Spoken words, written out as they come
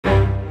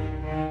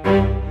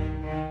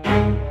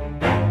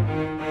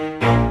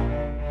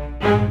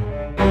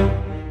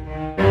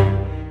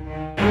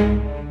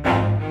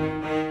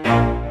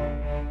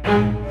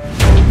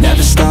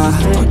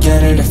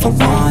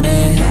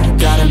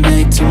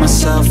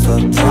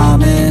a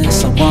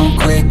promise. I won't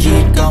quit,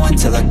 keep going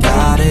till I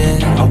got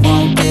it. I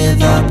won't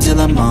give up till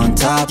I'm on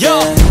top, Yo,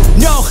 yeah.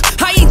 no,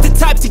 I ain't the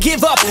type to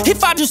give up.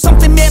 If I do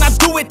something, man, I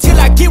do it till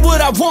I get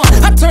what I want.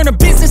 I turn a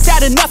business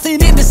out of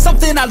nothing into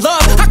something I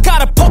love. I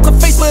got a poker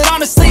face, but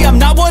honestly, I'm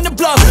not one to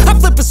bluff. I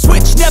flip a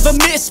switch, never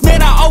miss,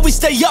 man, I always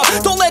stay up.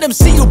 Don't let them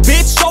see you,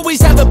 bitch,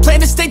 always have a plan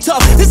to stay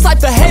tough. This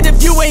life ahead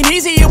of you ain't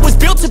easy, it was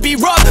built to be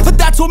rough. But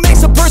that's what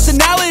makes a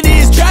personality,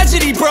 is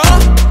tragedy,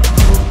 bruh.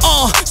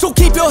 So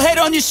keep your head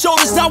on your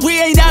shoulders. Now we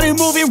ain't out here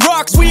moving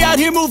rocks, we out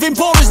here moving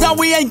boulders. Now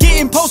we ain't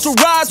getting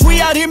posterized, we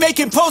out here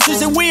making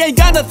posters. And we ain't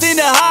got nothing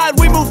to hide,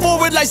 we move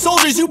forward like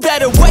soldiers. You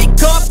better wake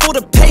up for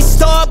the pay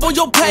stub, or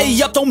you'll pay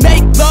up. Don't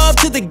make love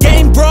to the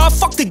game, bruh,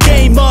 fuck the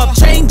game up.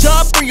 Change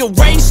up,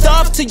 rearrange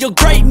stuff to your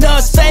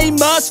greatness.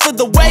 Famous for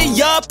the way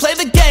up, play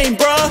the game,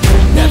 bruh.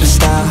 Never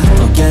stop,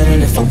 I'll get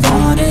it if I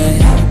want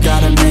it.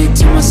 Gotta make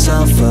to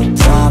myself a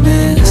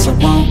promise. I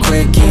won't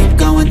quit, keep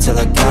going till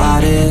I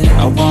got it.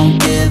 I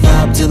won't give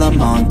up till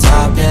I'm on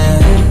top, yeah.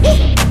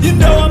 You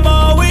know I'm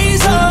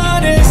always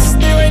honest,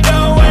 there ain't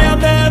no way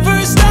I'm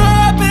ever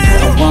stopping.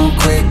 I won't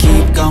quit,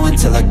 keep going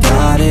till I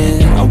got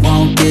it. I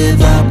won't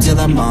give up till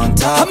I'm on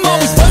top, I'm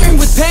always flirting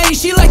with pain,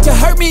 she like to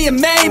hurt me and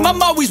maim.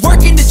 I'm always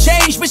working to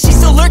change, but she's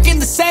still lurking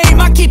the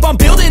same. I keep on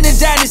building a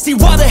dynasty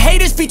while the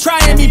haters be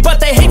trying me. But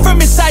they hate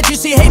from inside, you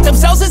see, hate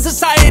themselves in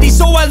society.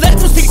 So I let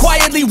them speak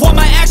quietly while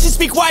my actions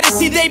speak wider.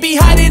 See, they be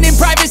hiding in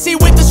privacy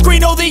with the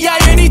screen. Oh, the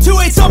irony to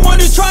hate someone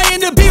who's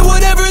trying to be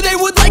whatever they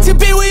would like to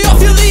be. We all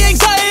feel the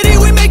anxiety,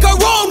 we make our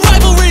own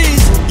rivalries.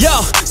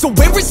 Yo, so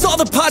where is all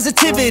the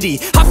positivity?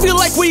 I feel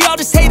like we all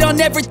just hate on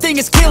everything,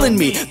 it's killing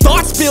me.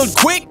 Thoughts build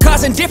quick,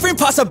 causing different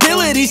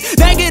possibilities.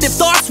 Negative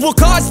thoughts will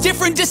cause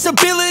different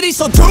disabilities.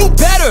 So do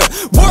better,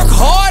 work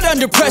hard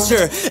under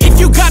pressure. If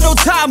you got no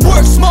time,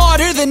 work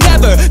smarter than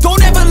ever.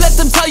 Don't ever let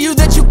them tell you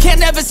that you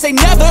can't ever say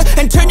never.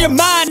 And turn your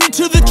mind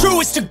into the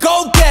truest of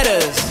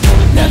go-getters.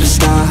 Never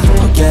stop,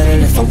 I'll get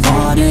it if I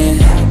want it.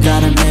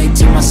 Gotta make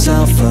to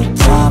myself a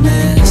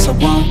promise. I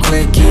won't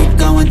quit, keep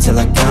going till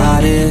I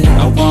got it.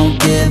 I won't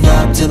give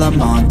up till I'm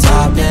on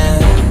top, yeah.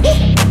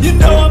 You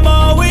know I'm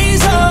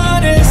always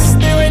honest,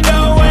 there ain't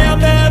no way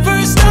I'm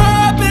ever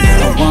stopping.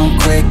 I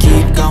won't quit,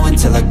 keep going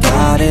till I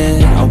got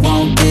it. I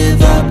won't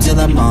give up till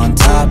I'm on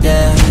top,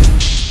 yeah.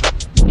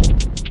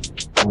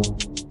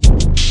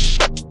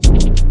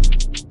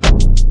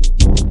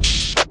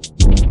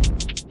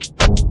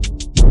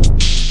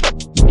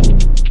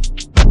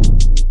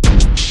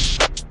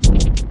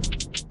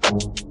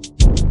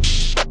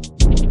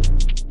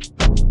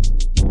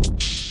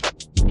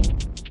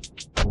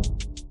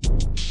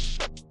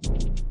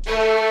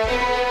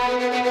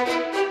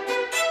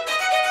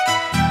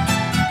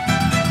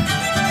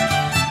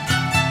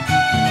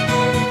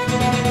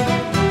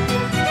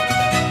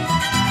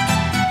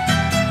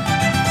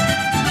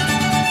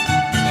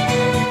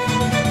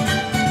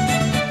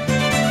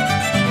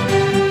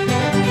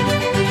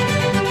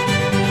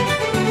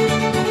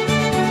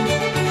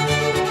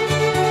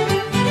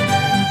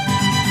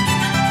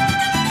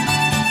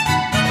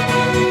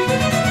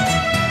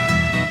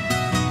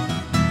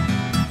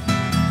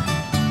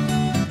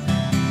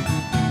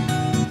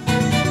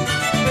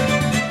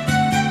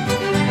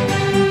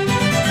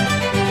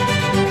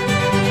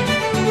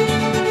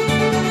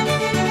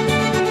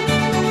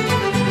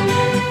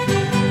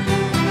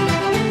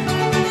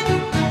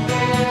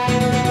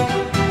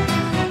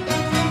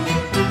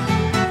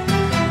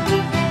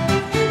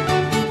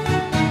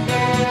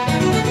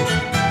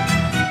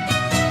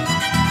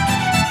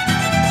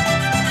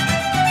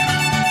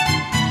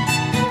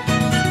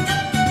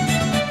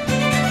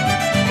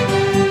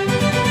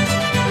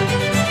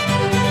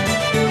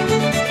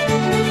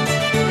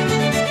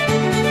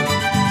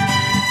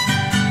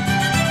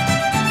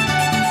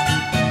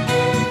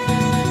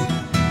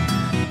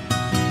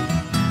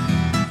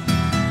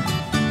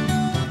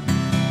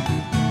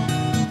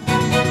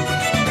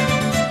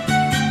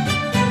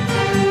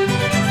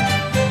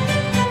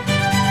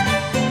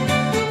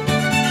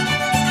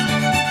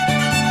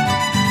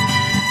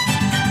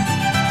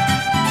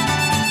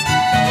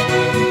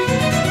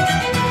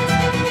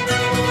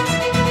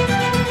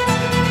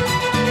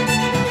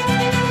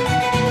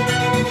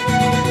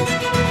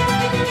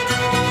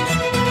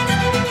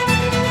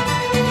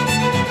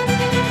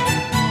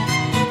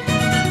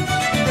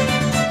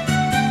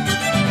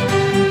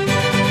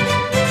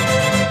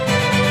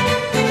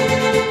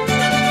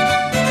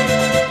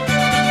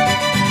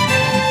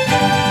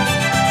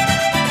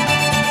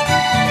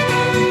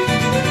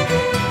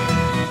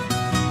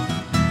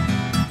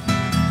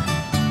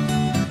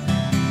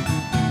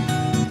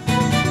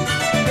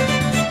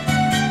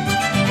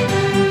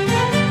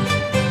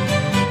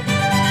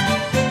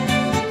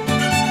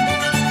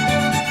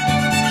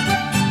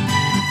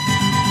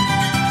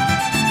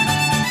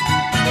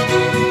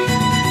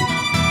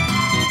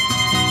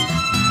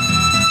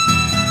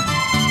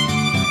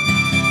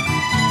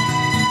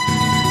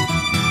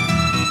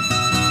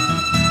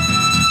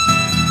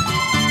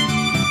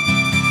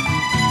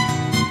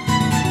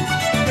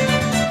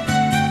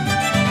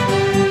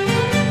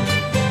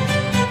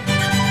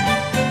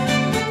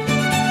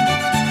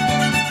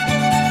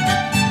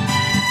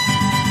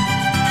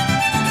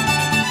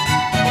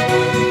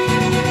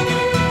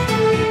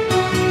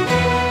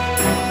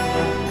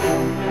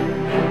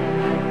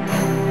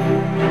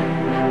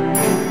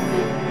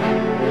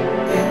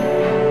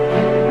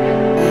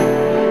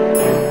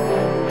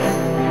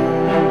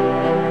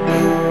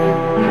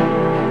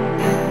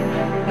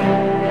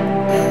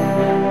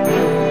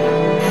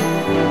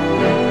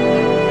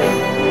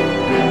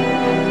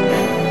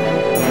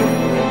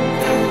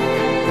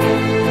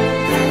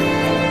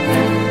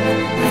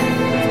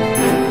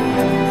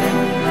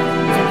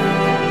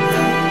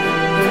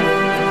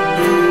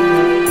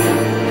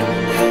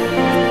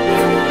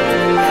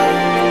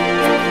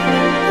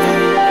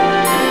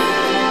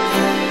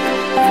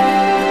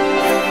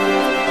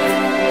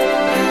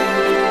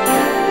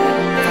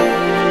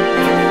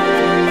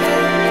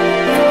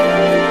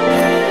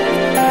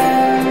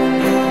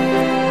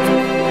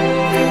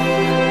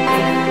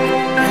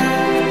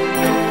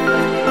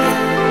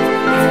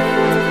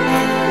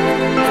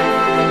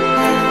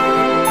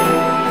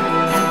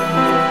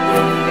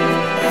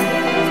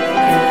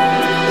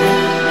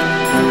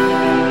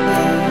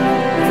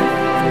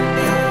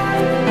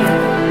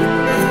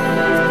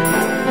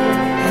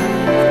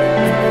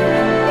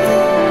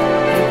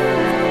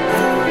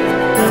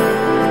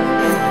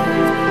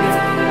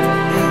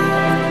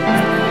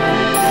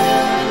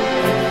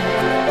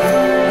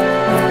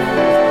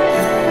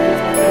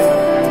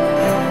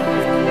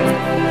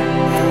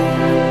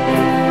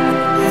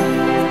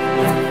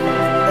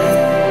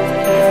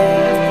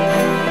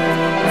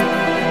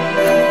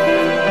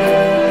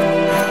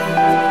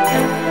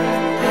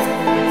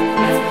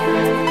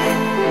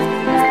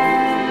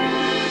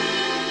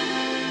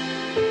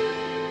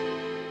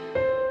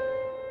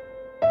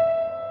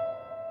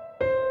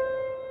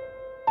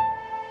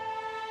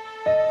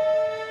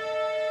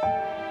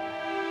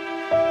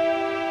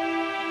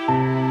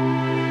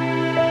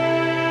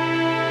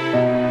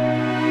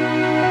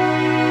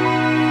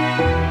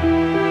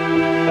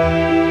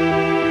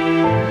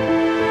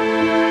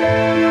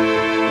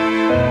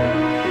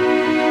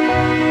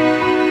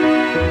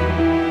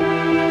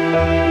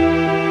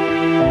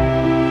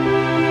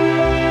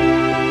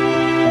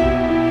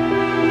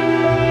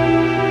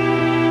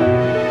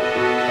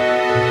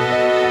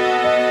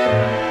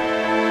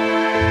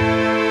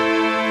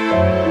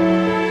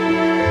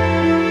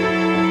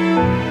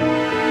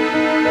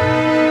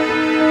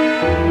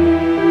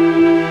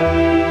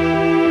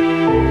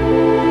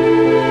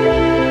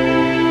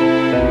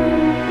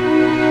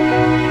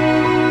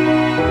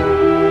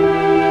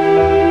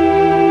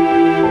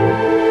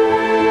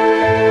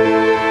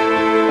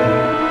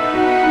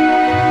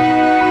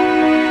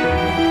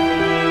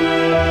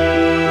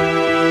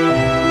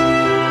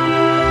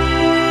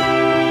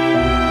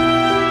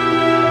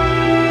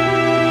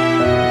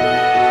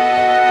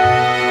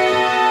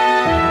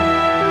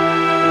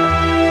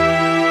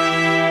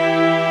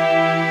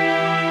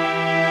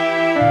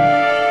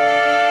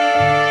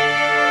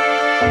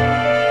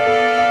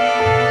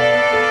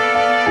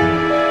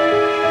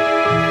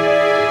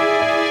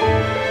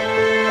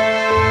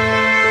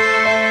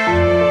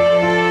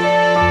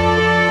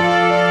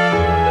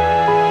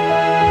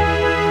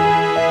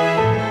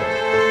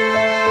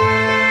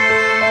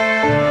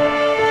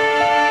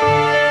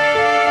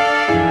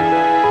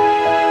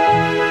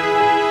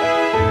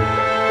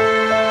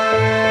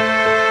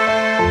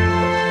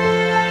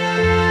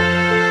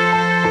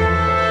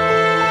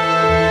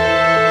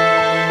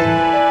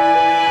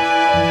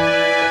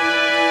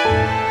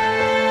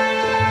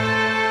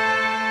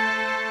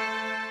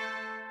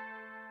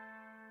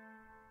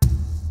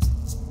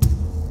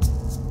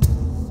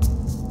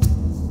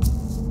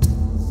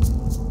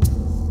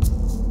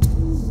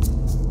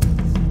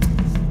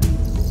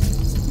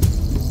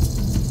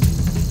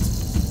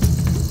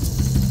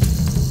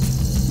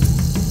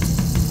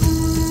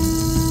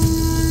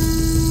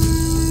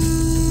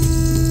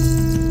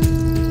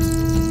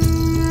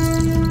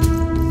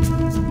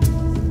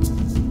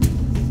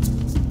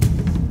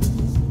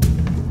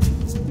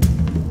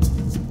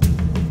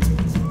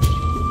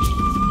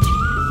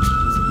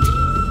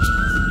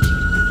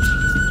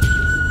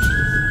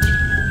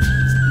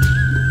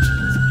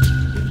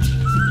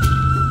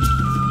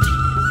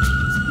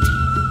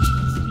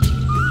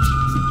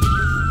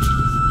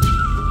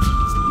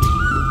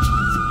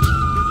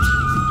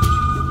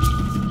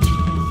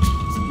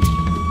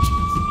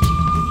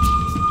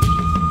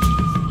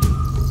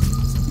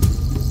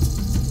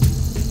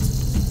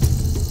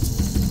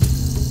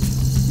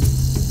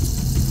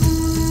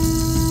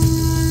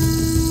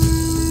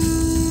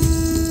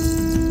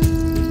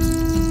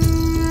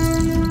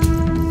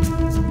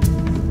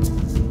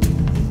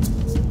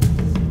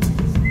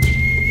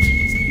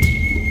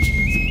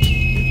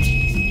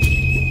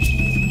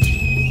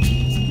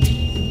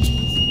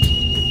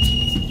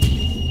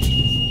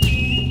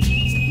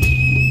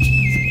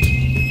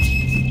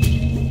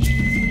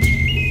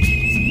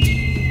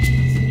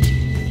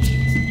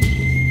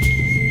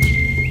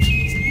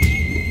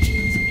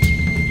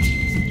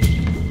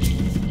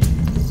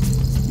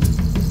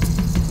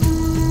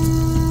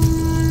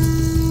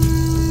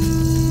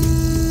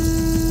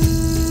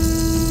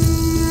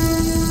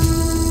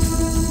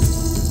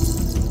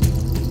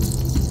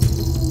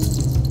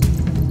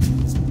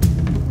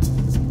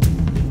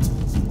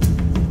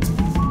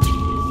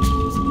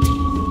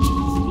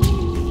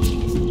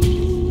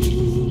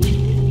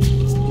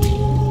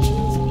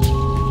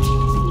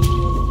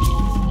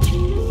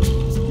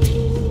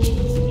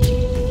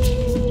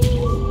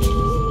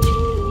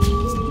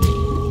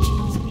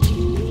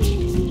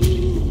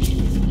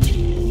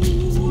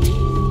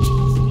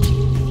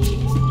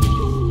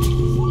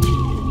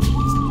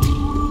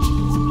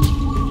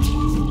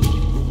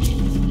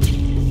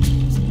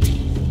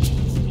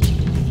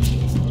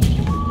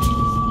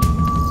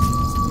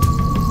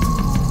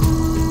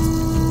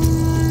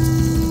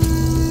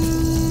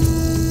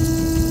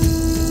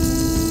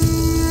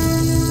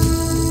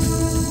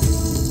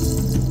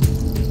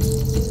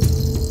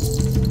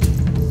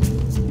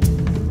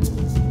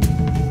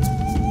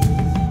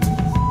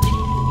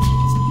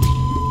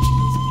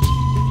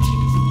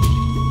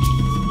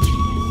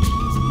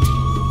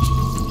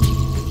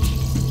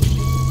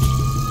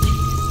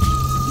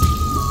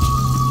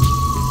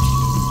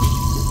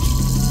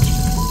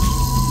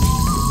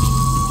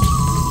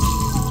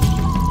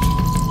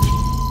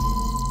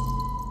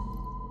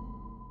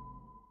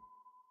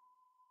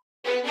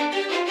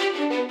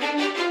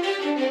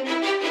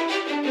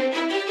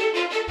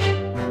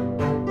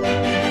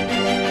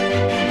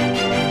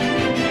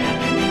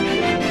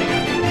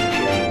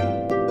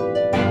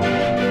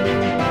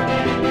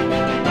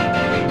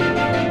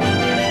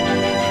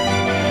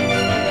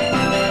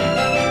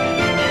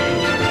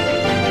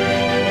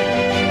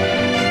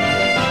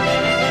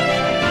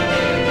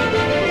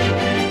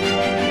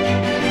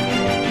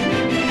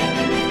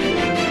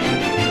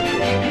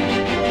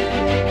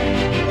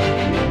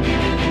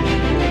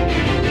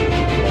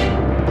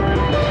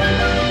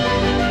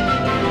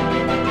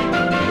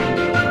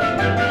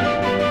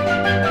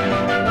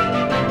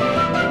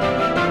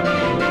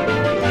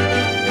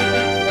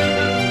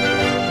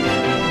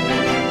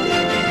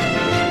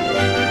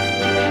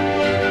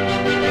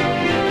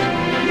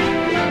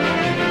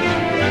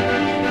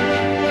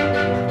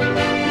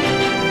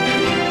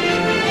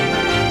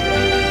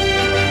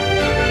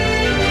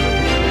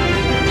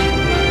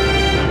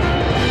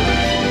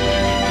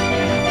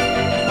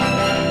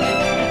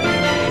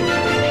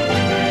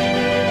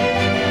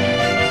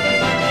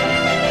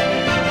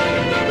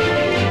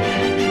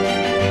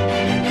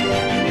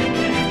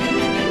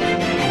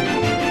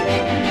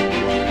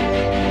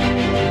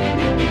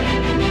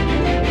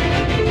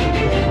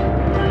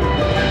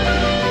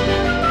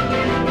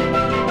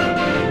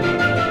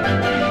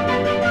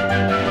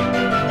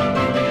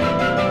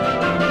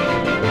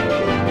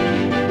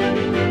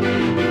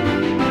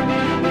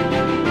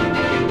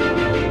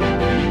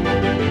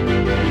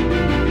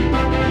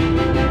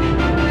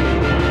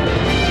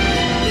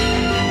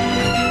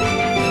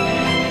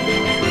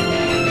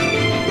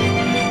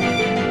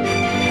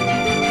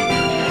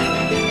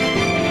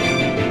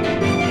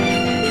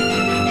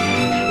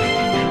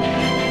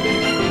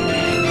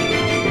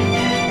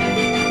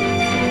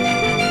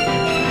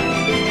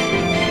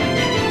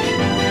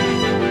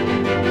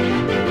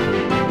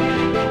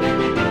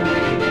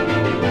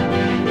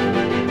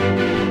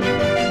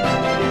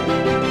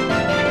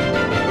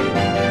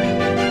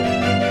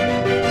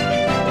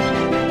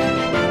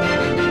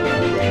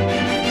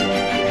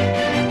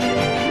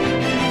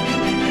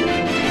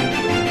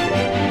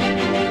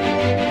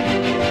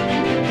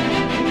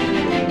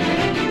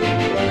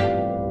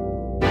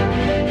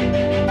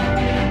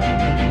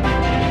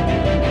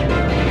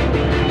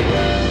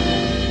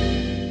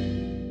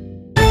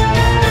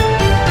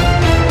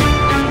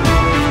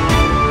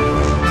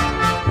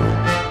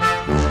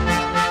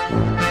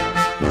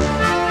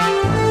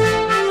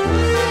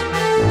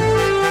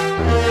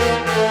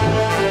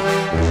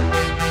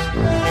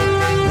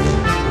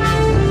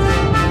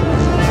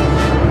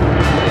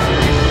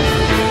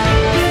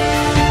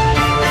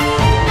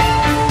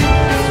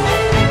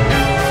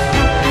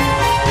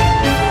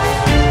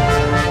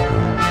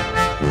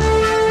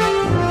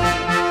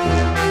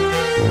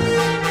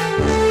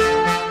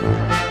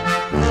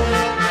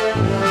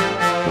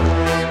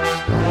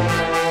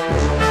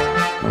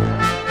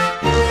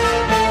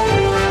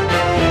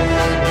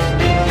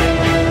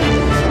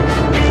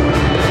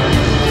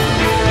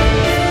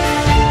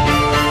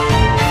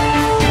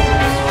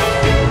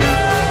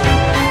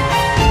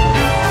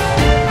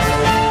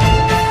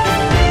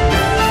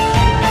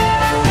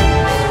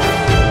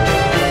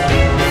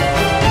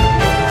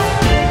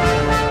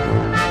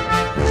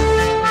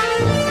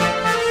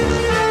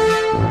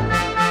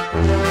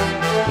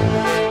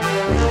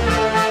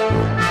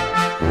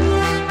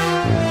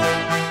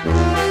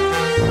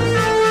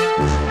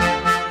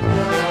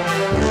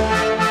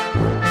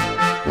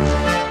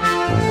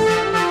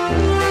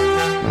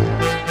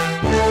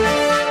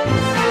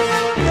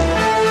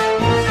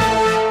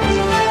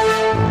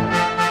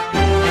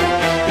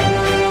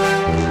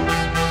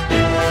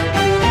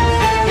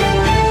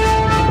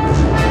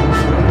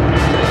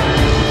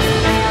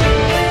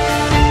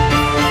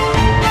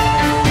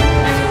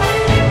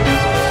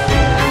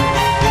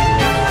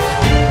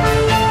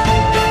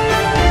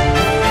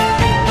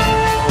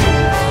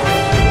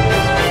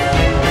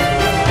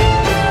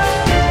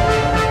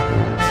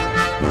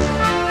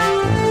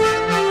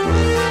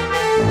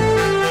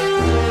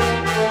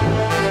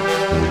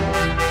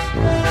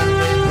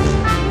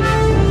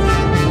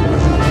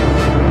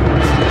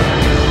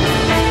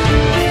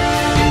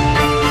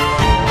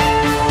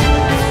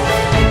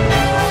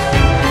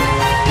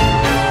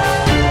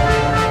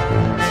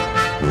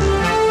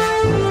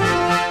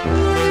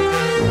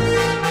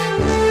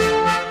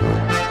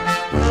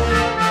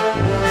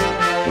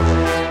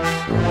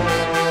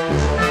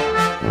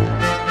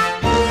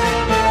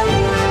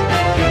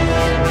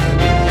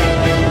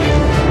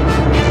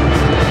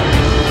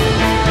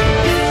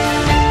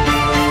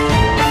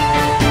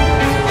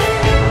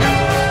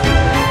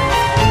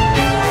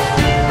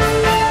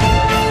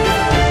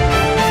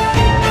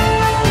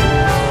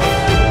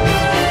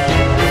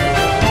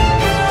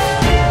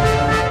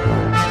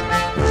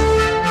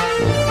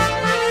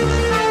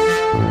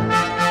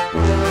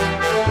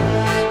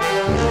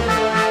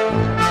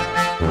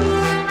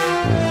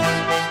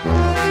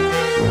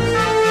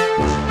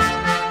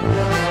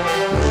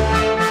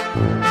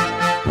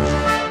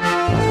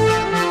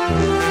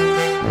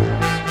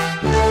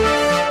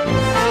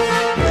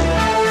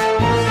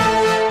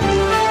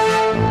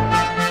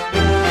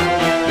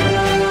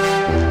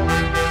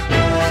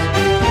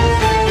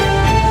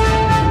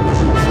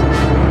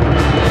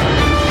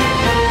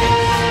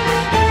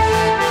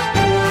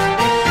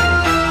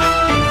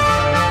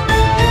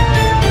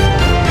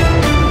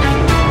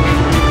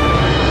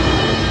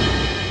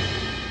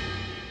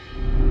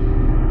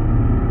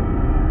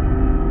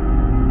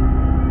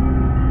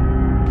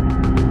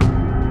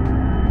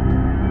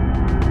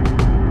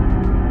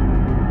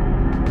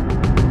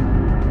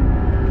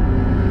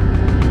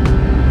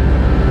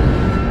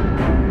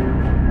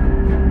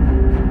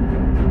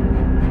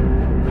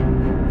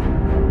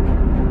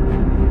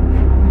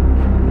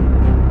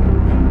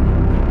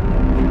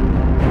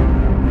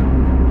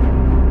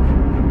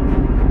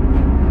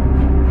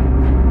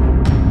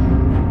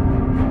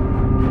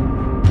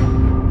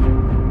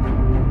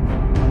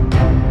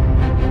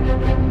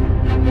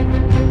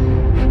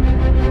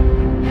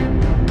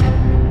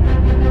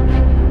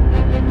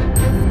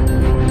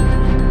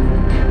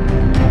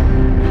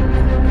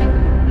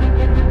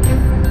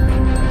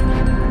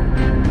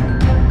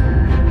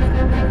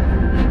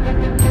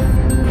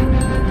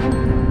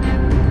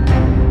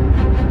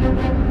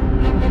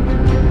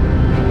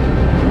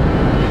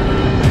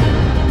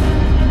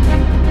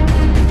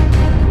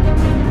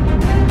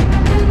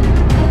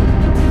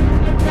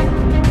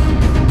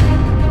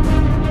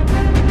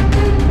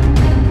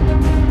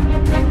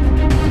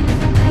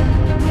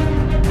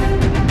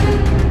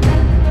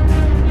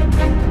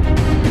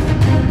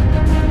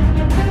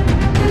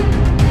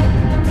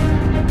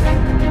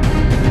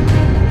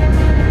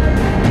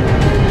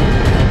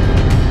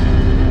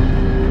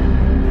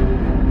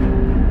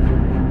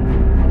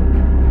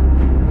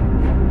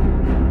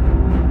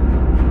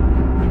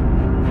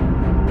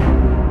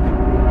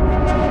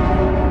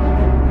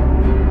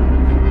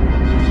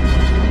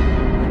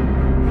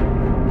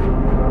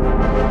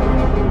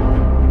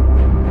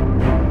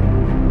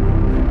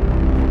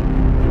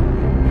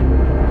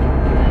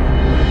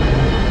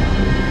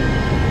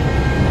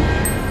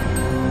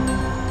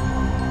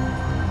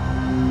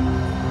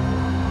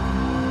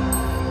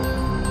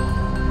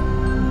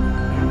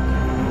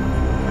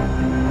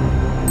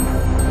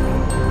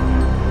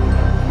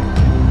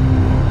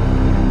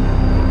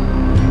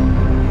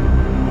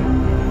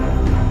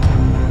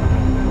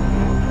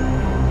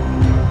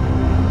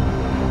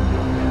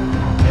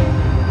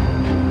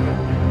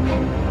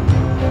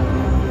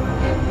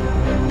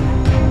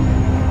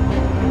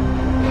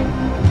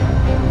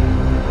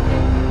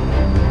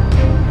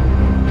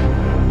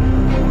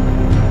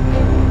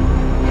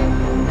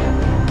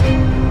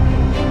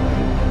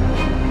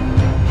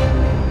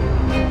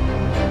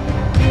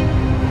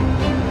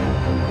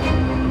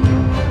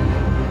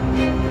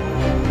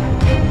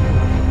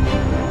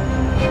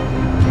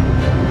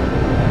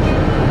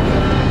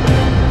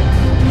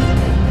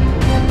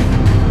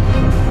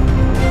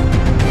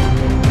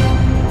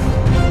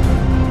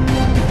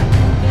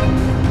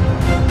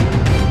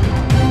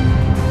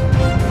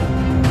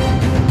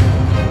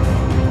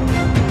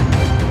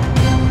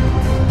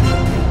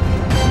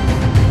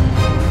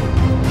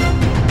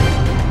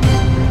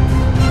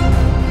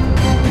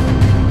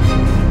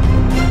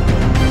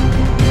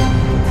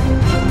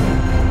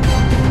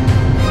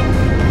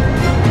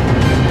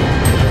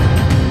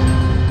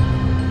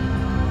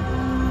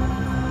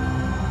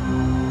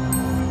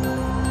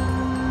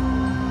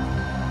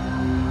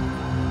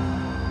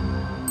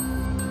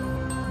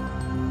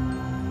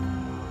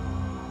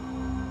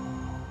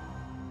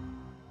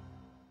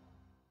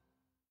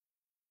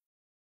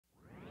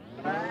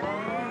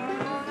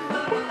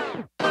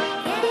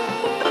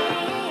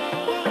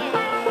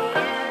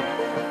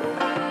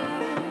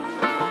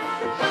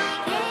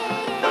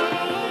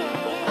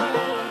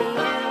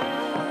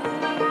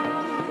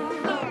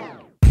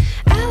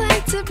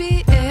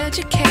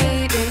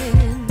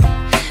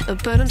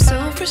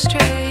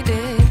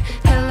 frustrated.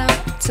 Hello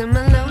to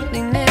my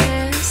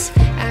loneliness.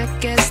 I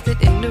guess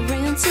that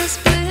ignorance is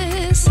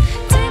bliss.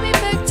 Take me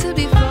back to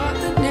before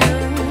I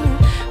knew.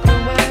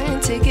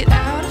 Rewind, take it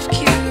out of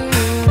cue.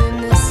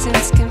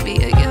 Innocence can be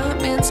a young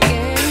man's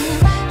game.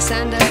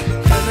 Signed up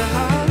for the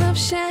hall of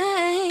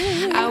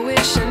shame. I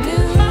wish I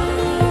knew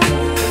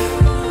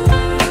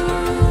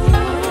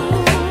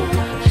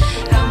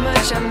how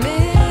much I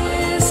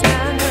miss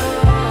not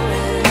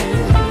knowing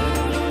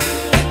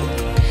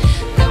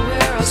that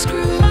we're all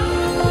screwed.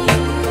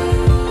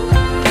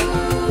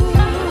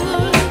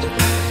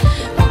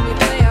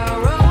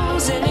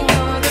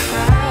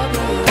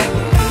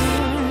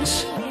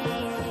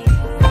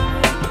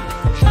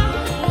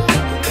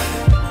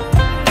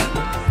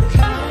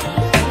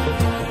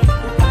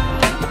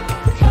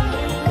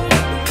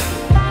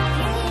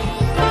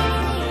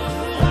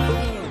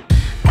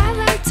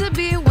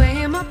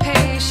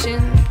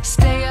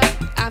 Stay up,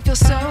 I feel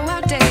so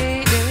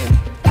outdated.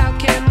 How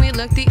can we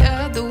look the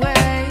other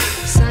way?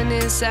 Sun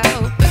is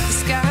out, but the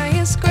sky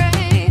is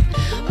gray.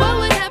 What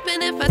would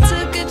happen if I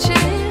took a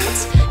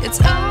chance? It's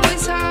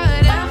always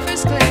hard at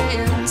first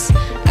glance.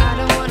 I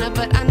don't wanna,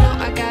 but I know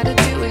I gotta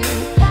do it.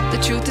 The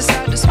truth is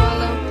hard to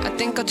swallow, I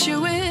think I'll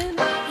chew it.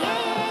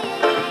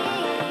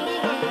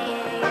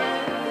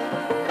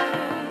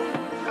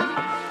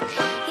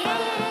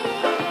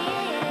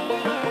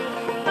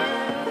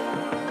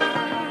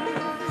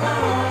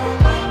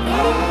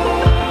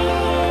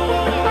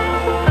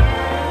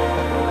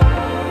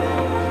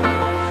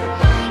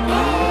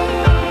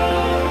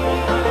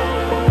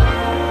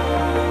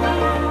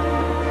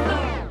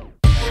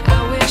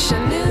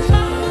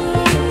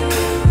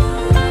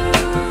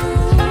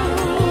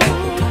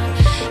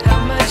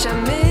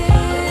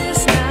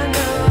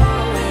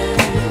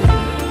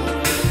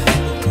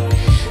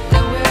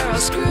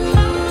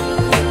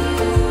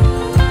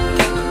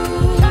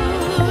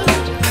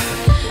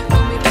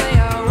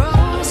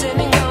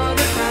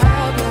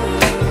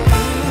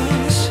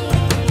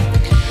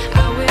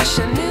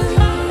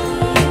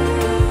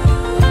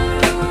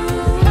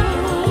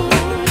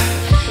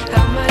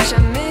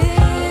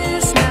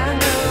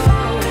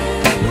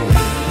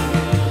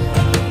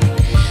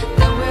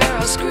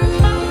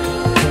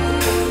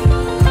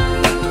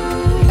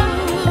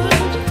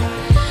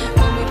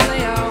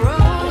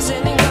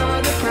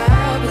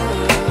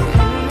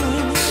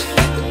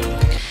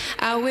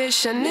 I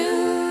wish I knew